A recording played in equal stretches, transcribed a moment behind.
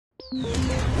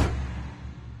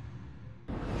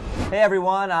Hey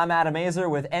everyone, I'm Adam Azer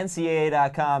with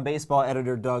NCAA.com baseball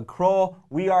editor Doug Kroll.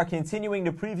 We are continuing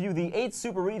to preview the 8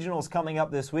 Super Regionals coming up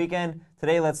this weekend.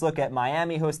 Today let's look at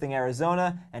Miami hosting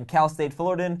Arizona and Cal State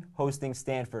Fullerton hosting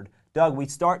Stanford. Doug, we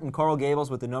start in Coral Gables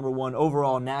with the #1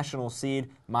 overall national seed,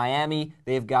 Miami.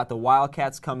 They've got the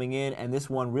Wildcats coming in, and this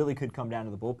one really could come down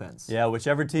to the bullpens. Yeah,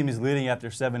 whichever team is leading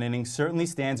after 7 innings certainly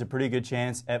stands a pretty good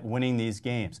chance at winning these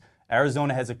games.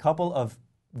 Arizona has a couple of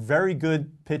very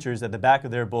good pitchers at the back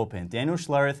of their bullpen. Daniel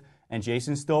Schlereth and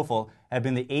Jason Stoffel have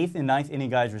been the 8th and 9th inning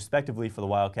guys respectively for the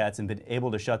Wildcats and been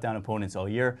able to shut down opponents all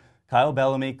year. Kyle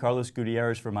Bellamy, Carlos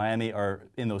Gutierrez for Miami are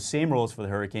in those same roles for the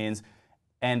Hurricanes.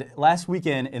 And last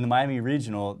weekend in the Miami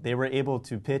Regional, they were able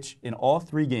to pitch in all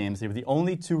 3 games. They were the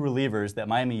only 2 relievers that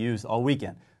Miami used all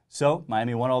weekend. So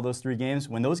Miami won all those 3 games.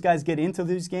 When those guys get into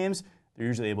these games, they're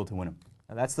usually able to win them.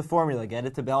 And that's the formula. Get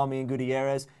it to Bellamy and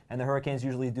Gutierrez, and the Hurricanes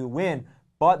usually do win.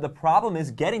 But the problem is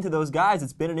getting to those guys.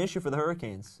 It's been an issue for the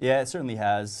Hurricanes. Yeah, it certainly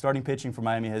has. Starting pitching for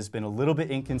Miami has been a little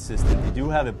bit inconsistent. They do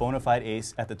have a bona fide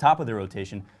ace at the top of their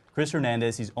rotation, Chris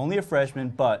Hernandez. He's only a freshman,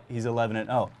 but he's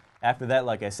 11-0. After that,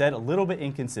 like I said, a little bit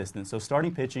inconsistent. So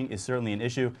starting pitching is certainly an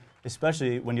issue,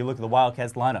 especially when you look at the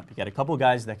Wildcats lineup. You got a couple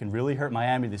guys that can really hurt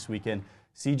Miami this weekend.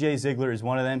 C.J. Ziegler is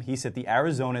one of them. He set the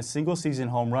Arizona single-season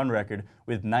home run record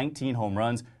with 19 home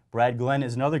runs. Brad Glenn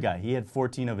is another guy. He had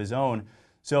 14 of his own.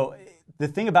 So the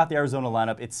thing about the Arizona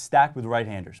lineup, it's stacked with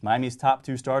right-handers. Miami's top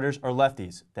 2 starters are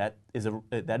lefties. That is a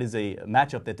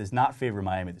matchup that does not favor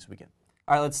Miami this weekend.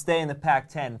 All right, let's stay in the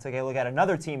Pac-10. Take a look at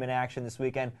another team in action this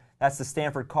weekend. That's the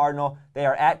Stanford Cardinal. They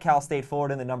are at Cal State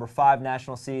Fullerton, the #5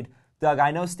 national seed. Doug, I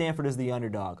know Stanford is the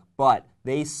underdog, but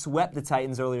they swept the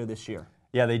Titans earlier this year.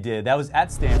 Yeah, they did. That was at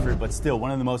Stanford, but still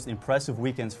one of the most impressive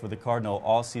weekends for the Cardinal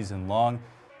all season long.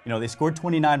 You know, they scored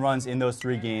 29 runs in those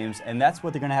 3 games, and that's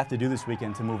what they're going to have to do this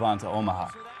weekend to move on to Omaha.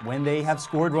 When they have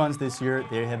scored runs this year,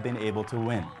 they have been able to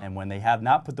win. And when they have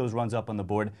not put those runs up on the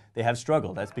board, they have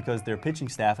struggled. That's because their pitching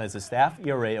staff has a staff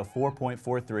ERA of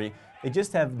 4.43. They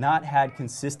just have not had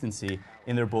consistency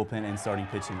in their bullpen and starting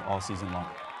pitching all season long.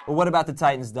 Well, what about the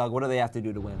Titans, Doug? What do they have to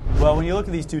do to win? Well, when you look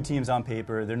at these 2 teams on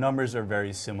paper, their numbers are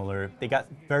very similar. They got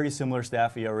very similar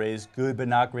staff ERAs, good but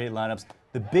not great lineups.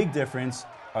 The big difference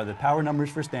are the power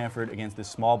numbers for Stanford against the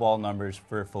small ball numbers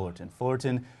for Fullerton.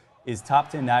 Fullerton is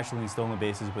top 10 nationally in stolen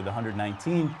bases with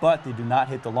 119, but they do not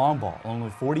hit the long ball.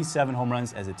 Only 47 home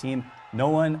runs as a team. No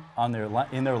one in their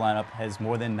lineup has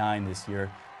more than 9 this year,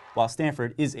 while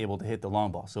Stanford is able to hit the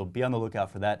long ball. So be on the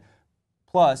lookout for that.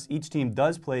 Plus, each team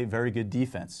does play very good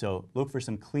defense, so look for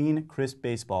some clean, crisp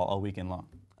baseball all weekend long.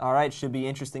 All right, should be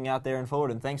interesting out there in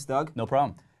Fullerton. Thanks, Doug. No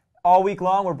problem. All week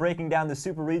long, we're breaking down the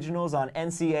Super Regionals on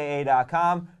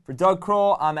NCAA.com. For Doug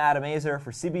Kroll, I'm Adam Azer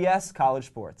for CBS College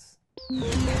Sports.